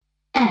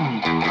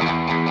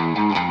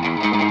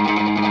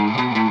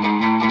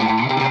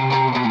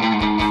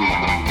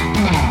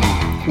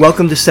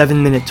Welcome to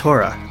 7-Minute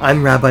Torah.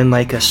 I'm Rabbi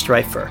Micah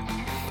Streifer.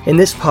 In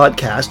this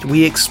podcast,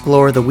 we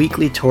explore the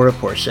weekly Torah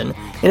portion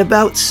in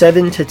about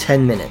 7 to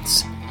 10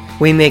 minutes.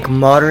 We make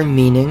modern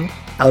meaning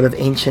out of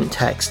ancient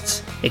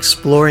texts,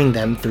 exploring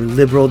them through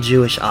liberal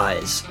Jewish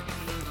eyes.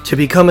 To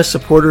become a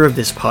supporter of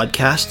this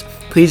podcast,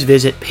 please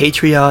visit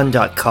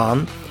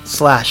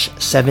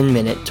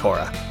patreon.com/7-Minute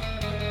Torah.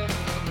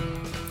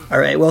 All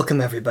right,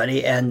 welcome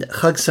everybody, and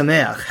Chag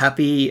Sameach,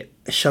 happy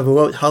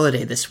Shavuot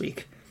holiday this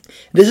week.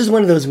 This is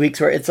one of those weeks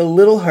where it's a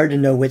little hard to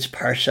know which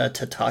parsha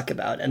to talk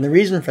about, and the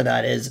reason for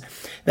that is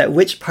that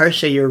which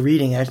parsha you're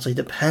reading actually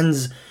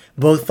depends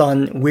both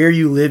on where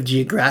you live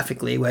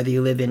geographically, whether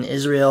you live in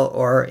Israel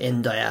or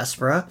in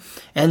diaspora,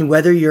 and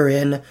whether you're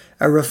in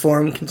a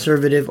Reform,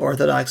 Conservative,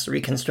 Orthodox,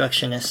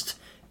 Reconstructionist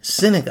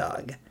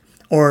synagogue,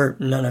 or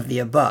none of the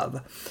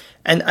above.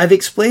 And I've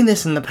explained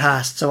this in the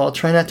past, so I'll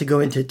try not to go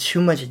into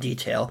too much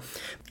detail,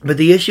 but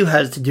the issue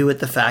has to do with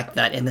the fact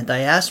that in the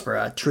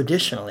diaspora,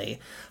 traditionally,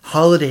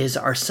 holidays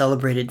are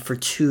celebrated for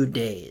 2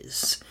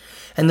 days.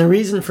 And the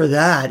reason for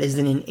that is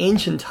that in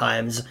ancient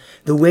times,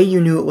 the way you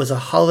knew it was a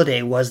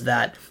holiday was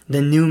that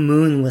the new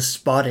moon was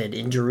spotted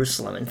in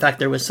Jerusalem. In fact,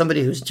 there was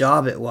somebody whose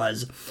job it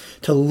was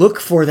to look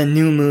for the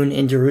new moon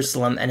in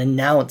Jerusalem and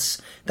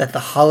announce that the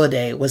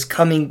holiday was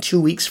coming 2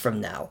 weeks from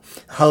now.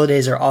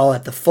 Holidays are all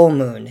at the full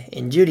moon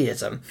in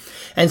Judaism.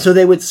 And so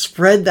they would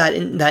spread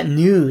that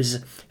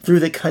news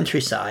through the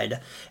countryside.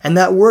 And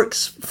that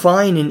works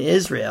fine in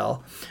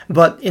Israel.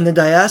 But in the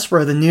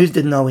diaspora, the news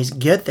didn't always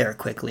get there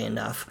quickly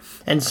enough.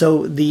 And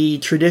so the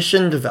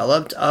tradition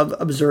developed of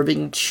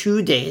observing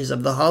 2 days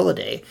of the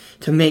holiday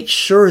to make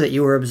sure that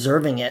you were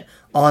observing it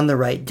on the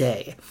right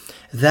day.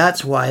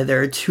 That's why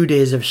there are 2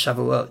 days of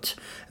Shavuot.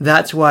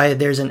 That's why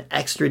there's an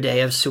extra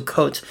day of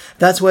Sukkot.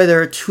 That's why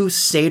there are 2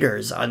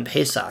 Seders on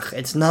Pesach.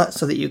 It's not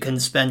so that you can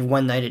spend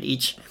one night at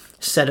each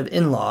set of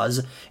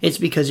in-laws. It's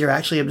because you're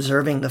actually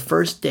observing the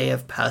first day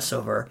of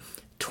Passover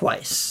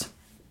twice.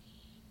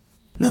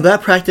 Now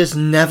that practice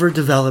never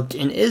developed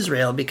in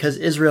Israel because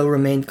Israel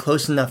remained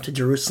close enough to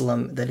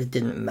Jerusalem that it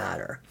didn't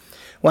matter.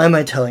 Why am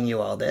I telling you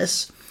all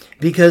this?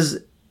 Because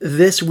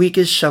this week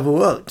is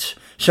Shavuot.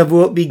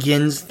 Shavuot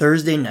begins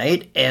Thursday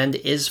night and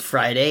is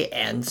Friday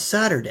and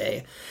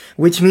Saturday,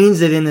 which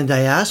means that in the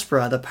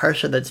diaspora, the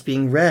parsha that's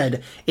being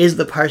read is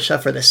the parsha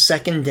for the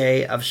second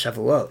day of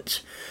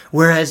Shavuot.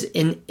 Whereas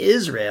in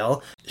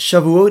Israel,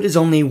 Shavuot is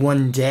only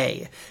 1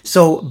 day.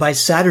 So by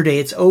Saturday,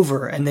 it's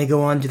over and they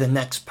go on to the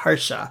next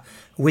parsha,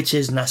 which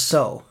is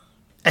Naso.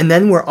 And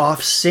then we're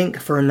off sync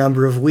for a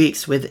number of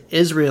weeks with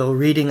Israel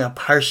reading a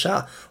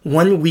parsha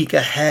 1 week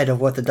ahead of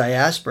what the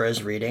diaspora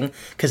is reading,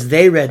 because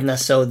they read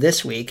Naso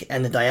this week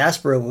and the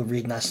diaspora will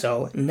read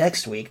Naso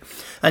next week,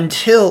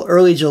 until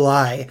early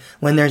July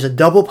when there's a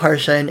double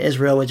parsha in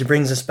Israel which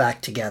brings us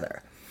back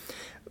together.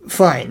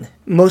 Fine.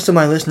 Most of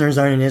my listeners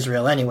aren't in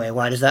Israel anyway.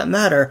 Why does that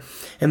matter?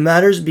 It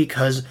matters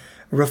because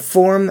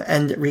Reform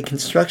and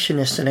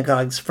Reconstructionist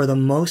synagogues, for the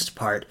most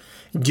part,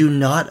 do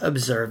not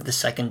observe the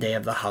second day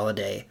of the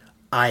holiday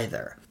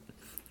either.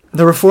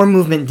 The Reform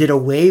movement did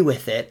away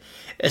with it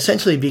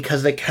essentially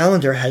because the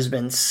calendar has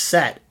been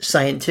set,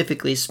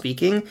 scientifically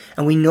speaking,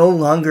 and we no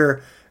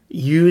longer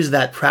use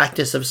that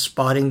practice of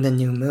spotting the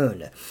new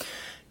moon.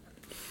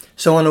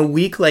 So on a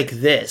week like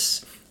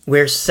this,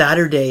 where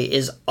Saturday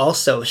is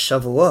also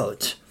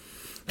Shavuot,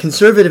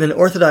 Conservative and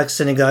Orthodox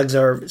synagogues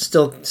are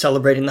still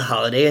celebrating the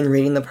holiday and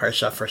reading the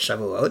parsha for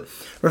Shavuot.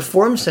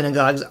 Reform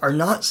synagogues are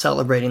not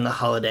celebrating the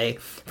holiday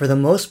for the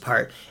most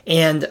part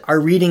and are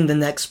reading the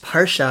next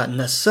parsha,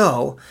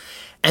 Naso,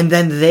 and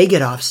then they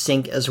get off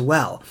sync as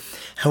well.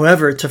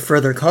 However, to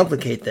further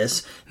complicate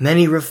this,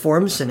 many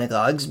Reform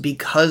synagogues,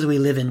 because we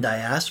live in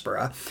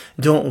diaspora,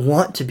 don't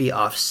want to be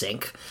off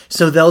sync,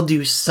 so they'll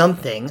do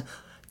something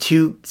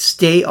to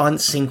stay on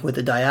sync with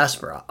the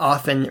diaspora,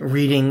 often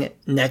reading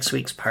next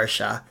week's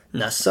parsha,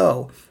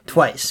 Naso,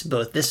 twice,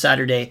 both this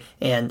Saturday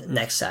and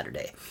next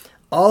Saturday.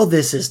 All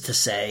this is to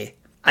say,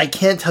 I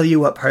can't tell you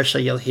what parsha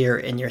you'll hear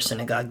in your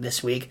synagogue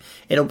this week.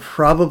 It'll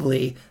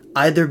probably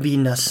either be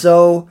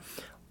Naso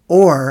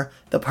or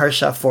the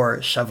parsha for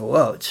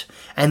Shavuot.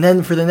 And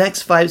then for the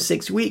next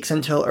 5-6 weeks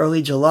until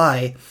early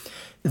July,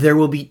 there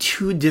will be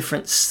 2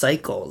 different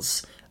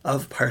cycles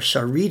of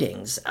parsha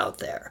readings out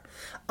there.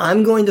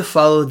 I'm going to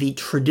follow the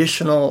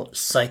traditional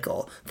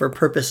cycle for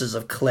purposes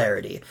of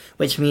clarity,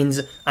 which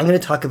means I'm going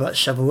to talk about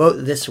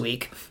Shavuot this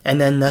week, and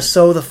then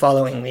Naso the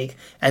following week,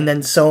 and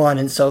then so on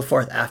and so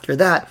forth after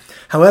that.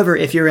 However,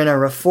 if you're in a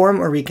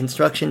Reform or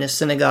Reconstructionist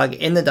synagogue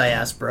in the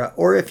diaspora,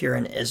 or if you're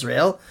in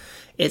Israel,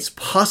 it's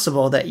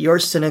possible that your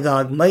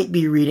synagogue might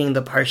be reading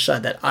the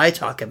parsha that I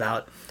talk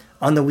about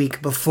on the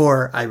week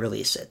before I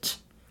release it.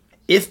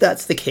 If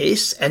that's the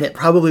case, and it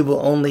probably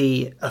will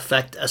only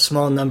affect a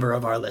small number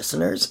of our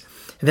listeners,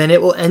 then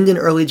it will end in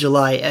early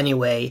July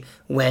anyway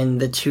when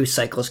the 2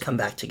 cycles come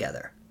back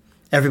together.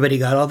 Everybody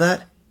got all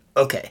that?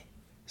 Okay.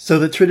 So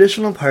the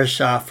traditional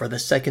parsha for the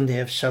second day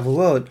of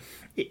Shavuot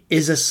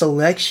is a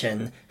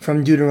selection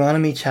from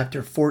Deuteronomy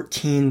chapter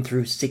 14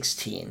 through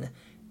 16.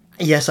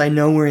 Yes, I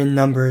know we're in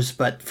Numbers,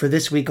 but for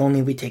this week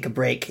only we take a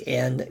break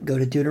and go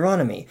to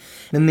Deuteronomy.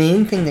 The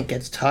main thing that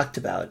gets talked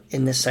about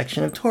in this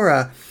section of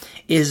Torah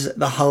is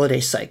the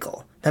holiday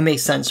cycle. That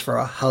makes sense for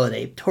a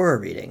holiday Torah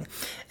reading.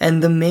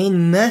 And the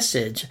main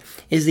message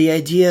is the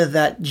idea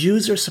that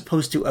Jews are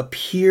supposed to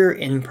appear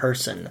in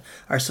person,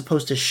 are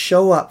supposed to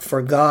show up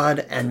for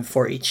God and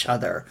for each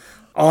other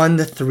on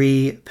the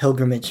 3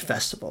 pilgrimage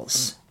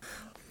festivals.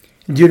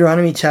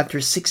 Deuteronomy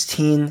chapter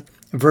 16,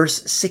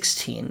 verse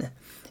 16,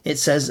 it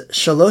says,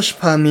 Shalosh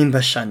pa'amim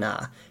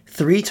b'shana,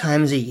 3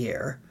 times a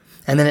year.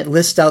 And then it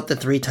lists out the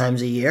 3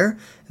 times a year,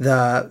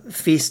 the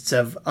feasts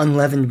of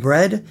unleavened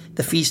bread,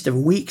 the feast of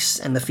weeks,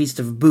 and the feast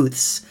of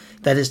booths,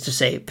 that is to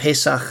say,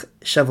 Pesach,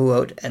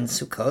 Shavuot, and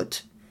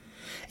Sukkot.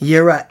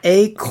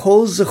 Yera'eh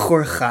kol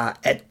zechorcha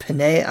et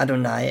pnei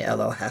Adonai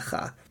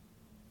Elohecha.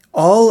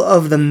 All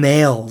of the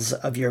males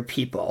of your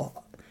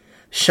people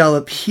shall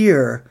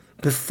appear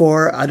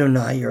before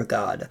Adonai your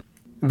God.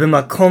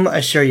 B'makom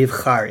asher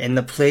yivchar, in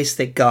the place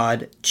that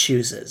God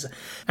chooses.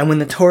 And when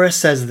the Torah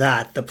says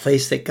that, the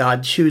place that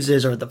God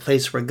chooses, or the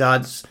place where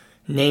God's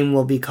name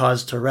will be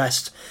caused to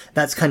rest,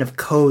 that's kind of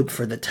code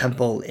for the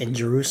temple in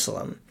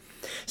Jerusalem.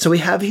 So we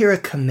have here a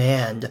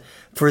command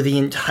for the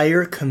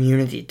entire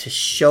community to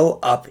show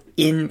up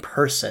in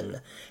person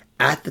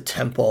at the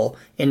temple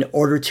in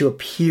order to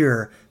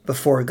appear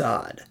before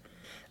God.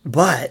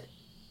 But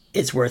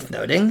it's worth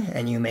noting,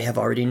 and you may have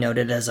already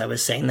noted as I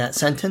was saying that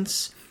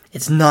sentence,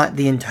 it's not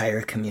the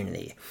entire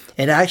community.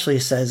 It actually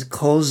says,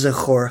 Kol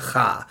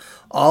zechorcha,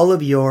 all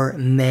of your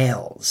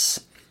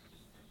males.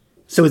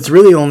 So it's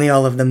really only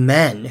all of the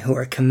men who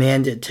are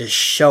commanded to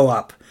show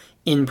up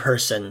in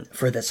person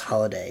for this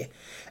holiday.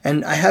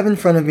 And I have in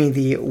front of me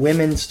the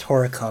Women's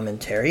Torah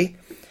Commentary,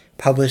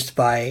 published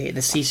by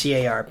the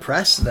CCAR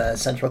Press, the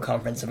Central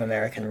Conference of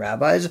American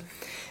Rabbis,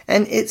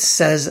 and it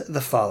says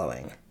the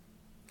following.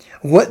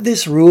 What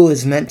this rule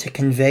is meant to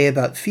convey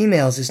about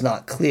females is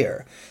not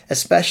clear,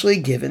 especially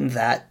given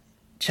that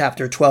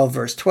chapter 12,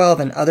 verse 12,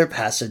 and other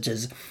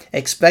passages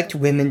expect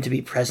women to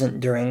be present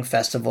during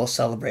festival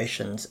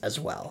celebrations as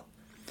well.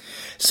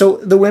 So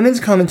the Women's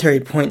Commentary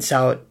points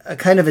out a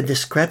kind of a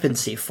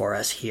discrepancy for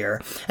us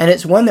here, and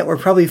it's one that we're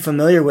probably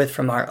familiar with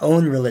from our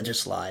own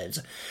religious lives,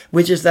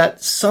 which is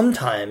that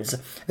sometimes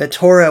the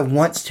Torah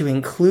wants to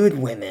include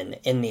women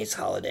in these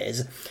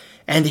holidays,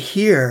 and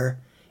here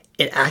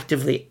it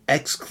actively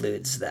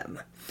excludes them.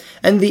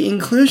 And the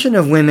inclusion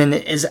of women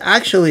is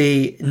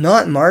actually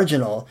not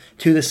marginal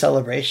to the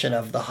celebration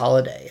of the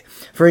holiday.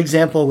 For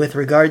example, with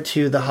regard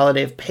to the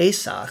holiday of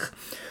Pesach,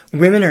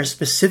 women are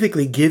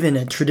specifically given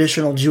a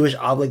traditional Jewish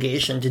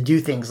obligation to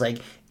do things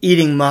like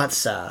eating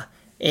matzah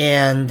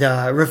and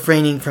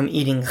refraining from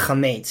eating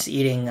chametz,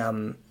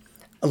 eating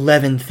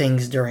 11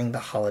 things during the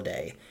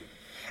holiday.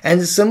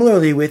 And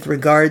similarly, with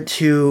regard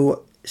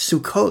to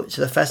Sukkot,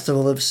 the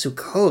festival of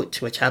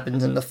Sukkot, which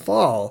happens in the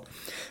fall,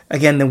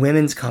 again, the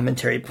Women's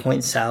Commentary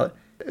points out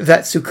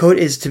that Sukkot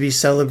is to be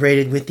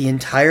celebrated with the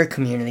entire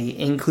community,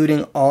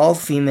 including all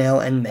female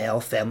and male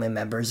family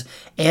members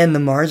and the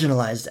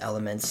marginalized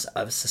elements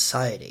of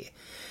society.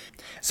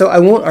 So I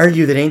won't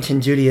argue that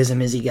ancient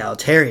Judaism is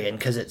egalitarian,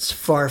 because it's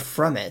far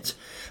from it,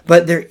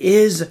 but there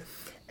is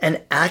an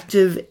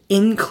active,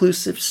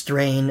 inclusive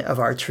strain of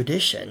our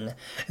tradition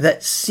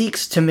that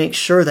seeks to make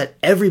sure that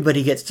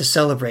everybody gets to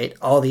celebrate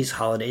all these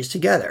holidays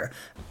together,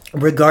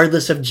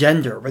 regardless of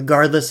gender,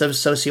 regardless of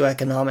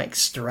socioeconomic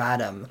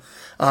stratum.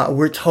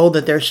 We're told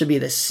that there should be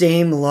the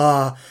same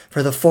law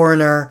for the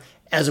foreigner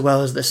as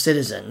well as the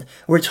citizen.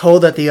 We're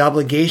told that the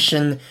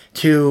obligation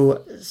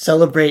to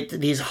celebrate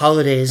these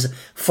holidays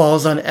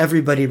falls on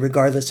everybody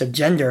regardless of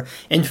gender.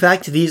 In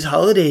fact, these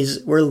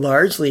holidays were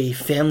largely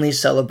family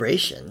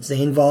celebrations.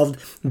 They involved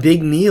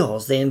big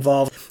meals. They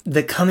involved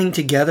the coming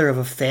together of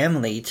a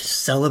family to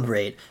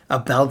celebrate a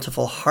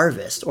bountiful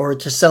harvest or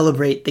to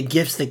celebrate the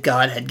gifts that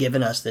God had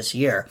given us this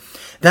year.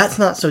 That's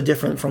not so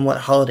different from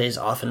what holidays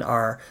often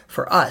are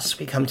for us.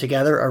 We come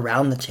together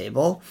around the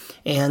table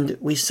and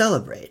we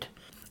celebrate.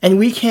 And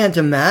we can't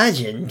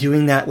imagine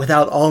doing that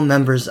without all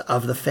members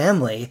of the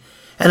family,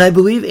 and I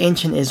believe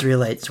ancient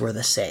Israelites were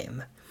the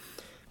same.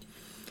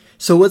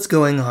 So what's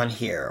going on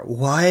here?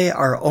 Why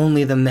are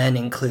only the men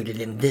included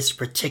in this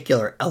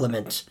particular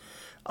element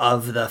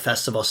of the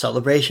festival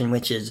celebration,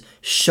 which is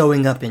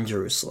showing up in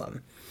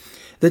Jerusalem?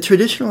 The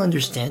traditional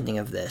understanding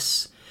of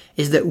this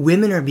is that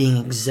women are being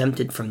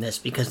exempted from this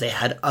because they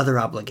had other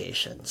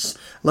obligations,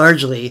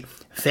 largely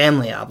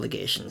family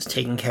obligations,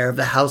 taking care of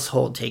the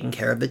household, taking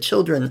care of the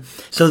children.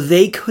 So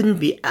they couldn't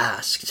be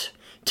asked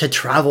to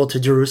travel to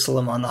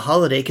Jerusalem on the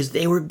holiday because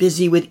they were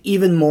busy with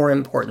even more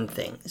important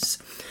things.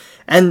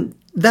 And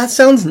that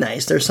sounds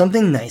nice. There's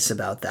something nice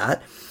about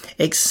that,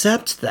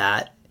 except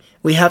that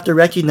we have to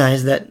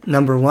recognize that,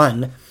 number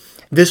one,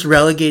 this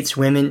relegates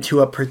women to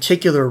a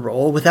particular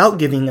role without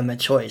giving them a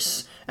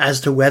choice as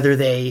to whether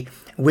they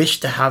wish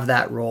to have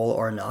that role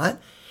or not.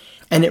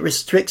 and it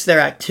restricts their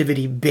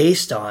activity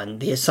based on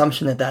the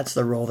assumption that that's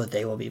the role that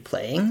they will be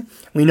playing.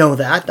 We know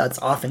that. That's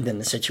often been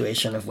the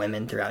situation of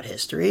women throughout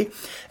history.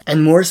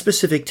 And more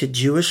specific to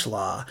Jewish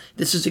law,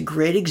 this is a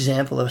great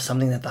example of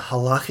something that the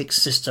halakhic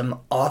system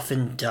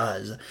often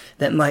does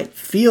that might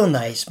feel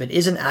nice but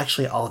isn't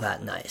actually all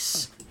that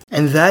nice.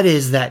 And that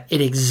is that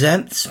it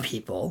exempts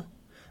people,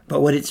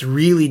 but what it's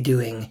really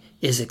doing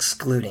is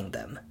excluding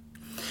them.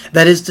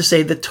 That is to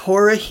say, the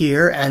Torah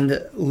here,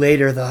 and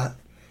later the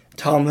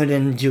Talmud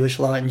and Jewish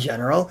law in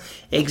general,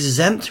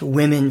 exempt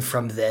women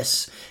from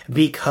this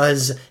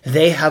because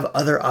they have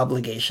other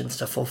obligations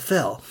to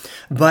fulfill.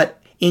 But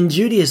in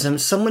Judaism,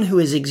 someone who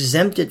is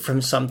exempted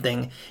from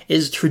something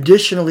is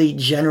traditionally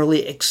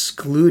generally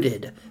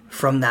excluded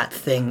from that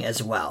thing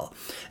as well.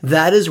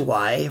 That is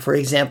why, for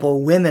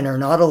example, women are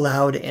not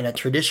allowed in a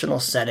traditional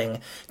setting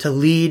to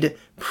lead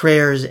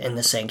prayers in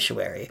the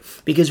sanctuary,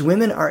 because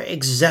women are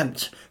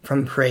exempt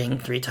from praying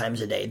 3 times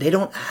a day. They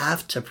don't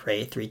have to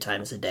pray 3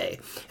 times a day.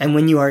 And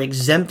when you are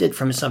exempted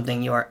from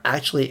something, you are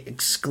actually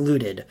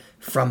excluded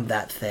from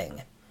that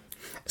thing.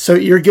 So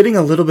you're getting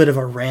a little bit of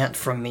a rant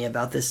from me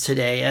about this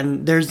today,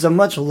 and there's a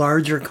much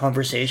larger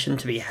conversation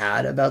to be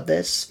had about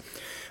this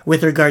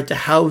with regard to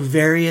how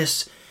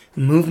various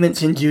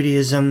movements in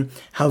Judaism,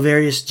 how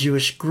various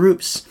Jewish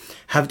groups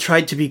have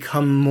tried to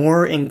become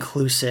more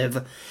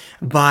inclusive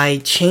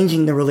by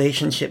changing the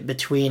relationship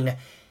between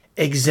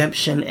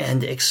exemption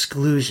and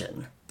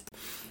exclusion.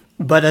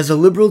 But as a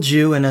liberal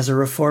Jew and as a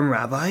Reform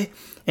rabbi,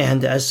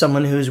 and as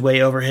someone who's way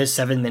over his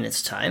 7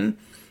 minutes time,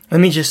 let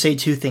me just say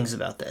 2 things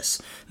about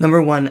this.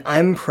 Number 1,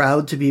 I'm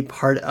proud to be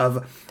part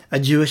of a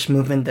Jewish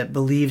movement that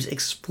believes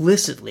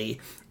explicitly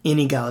in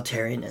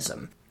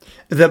egalitarianism,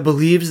 that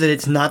believes that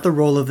it's not the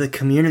role of the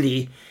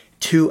community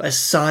to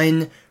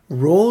assign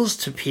roles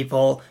to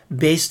people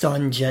based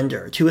on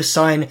gender, to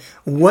assign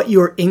what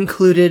you're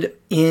included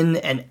in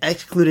and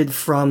excluded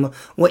from,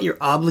 what you're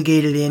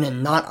obligated in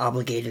and not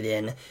obligated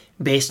in,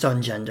 based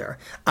on gender.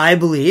 I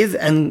believe,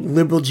 and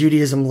liberal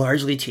Judaism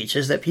largely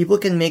teaches, that people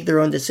can make their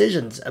own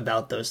decisions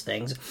about those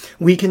things.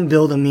 We can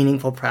build a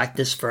meaningful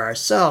practice for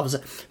ourselves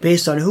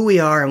based on who we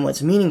are and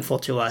what's meaningful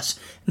to us,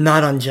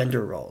 not on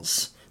gender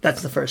roles.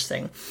 That's the first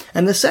thing.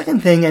 And the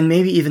second thing, and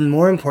maybe even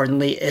more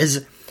importantly,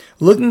 is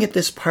looking at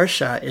this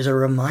parsha is a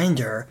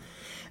reminder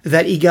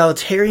that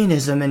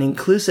egalitarianism and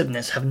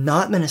inclusiveness have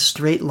not been a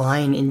straight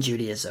line in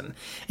Judaism.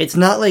 It's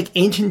not like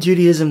ancient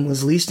Judaism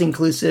was least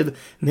inclusive,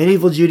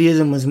 medieval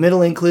Judaism was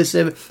middle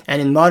inclusive, and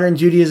in modern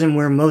Judaism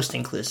we're most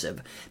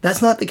inclusive.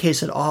 That's not the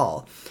case at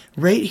all.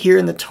 Right here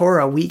in the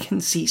Torah, we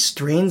can see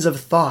strains of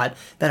thought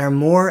that are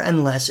more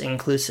and less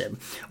inclusive.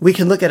 We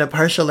can look at a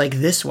parsha like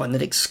this one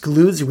that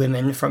excludes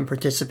women from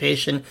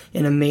participation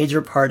in a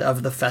major part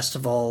of the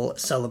festival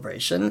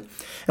celebration.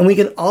 And we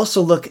can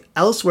also look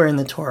elsewhere in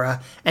the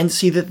Torah and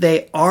see that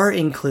they are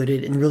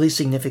included in really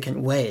significant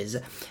ways.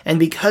 And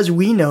because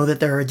we know that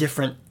there are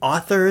different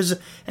authors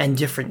and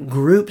different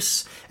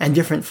groups and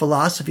different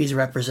philosophies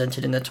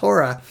represented in the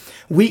Torah,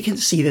 we can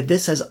see that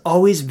this has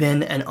always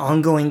been an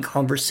ongoing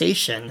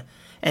conversation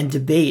and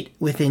debate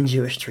within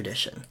Jewish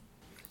tradition.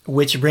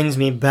 Which brings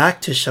me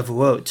back to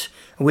Shavuot,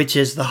 which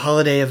is the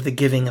holiday of the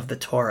giving of the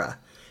Torah.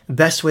 The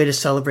best way to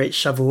celebrate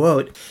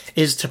Shavuot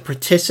is to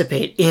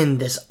participate in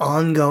this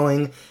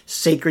ongoing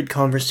sacred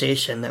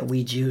conversation that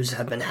we Jews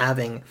have been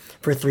having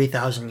for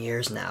 3,000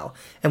 years now.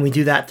 And we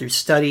do that through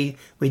study,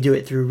 we do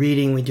it through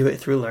reading, we do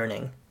it through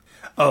learning.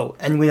 Oh,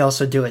 and we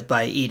also do it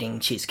by eating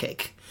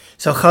cheesecake.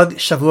 So Chag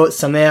Shavuot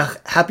Sameach,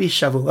 Happy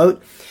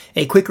Shavuot.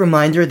 A quick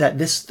reminder that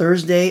this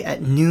Thursday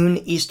at noon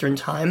Eastern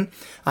Time,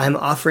 I'm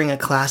offering a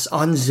class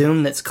on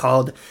Zoom that's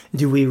called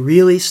Do We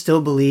Really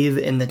Still Believe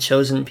in the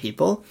Chosen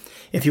People?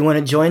 If you want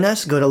to join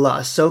us, go to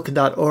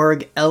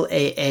laasok.org,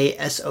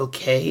 laasok.org,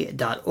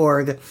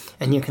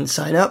 and you can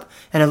sign up.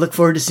 And I look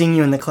forward to seeing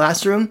you in the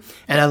classroom,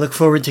 and I look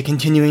forward to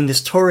continuing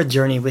this Torah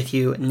journey with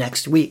you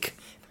next week.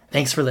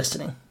 Thanks for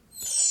listening.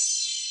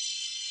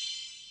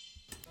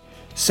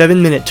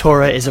 7 Minute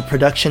Torah is a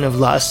production of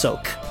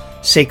Laasok,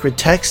 Sacred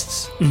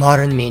Texts,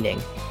 Modern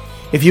Meaning.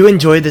 If you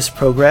enjoyed this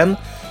program,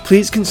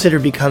 please consider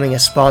becoming a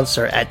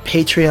sponsor at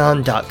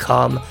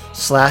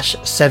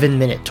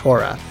patreon.com/7Minute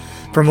Torah.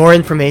 For more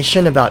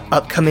information about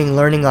upcoming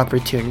learning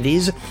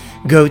opportunities,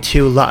 go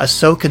to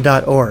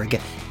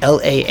laasok.org,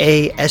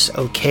 laasok.org.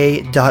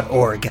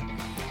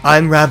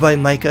 I'm Rabbi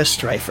Micah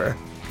Streifer.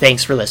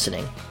 Thanks for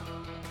listening.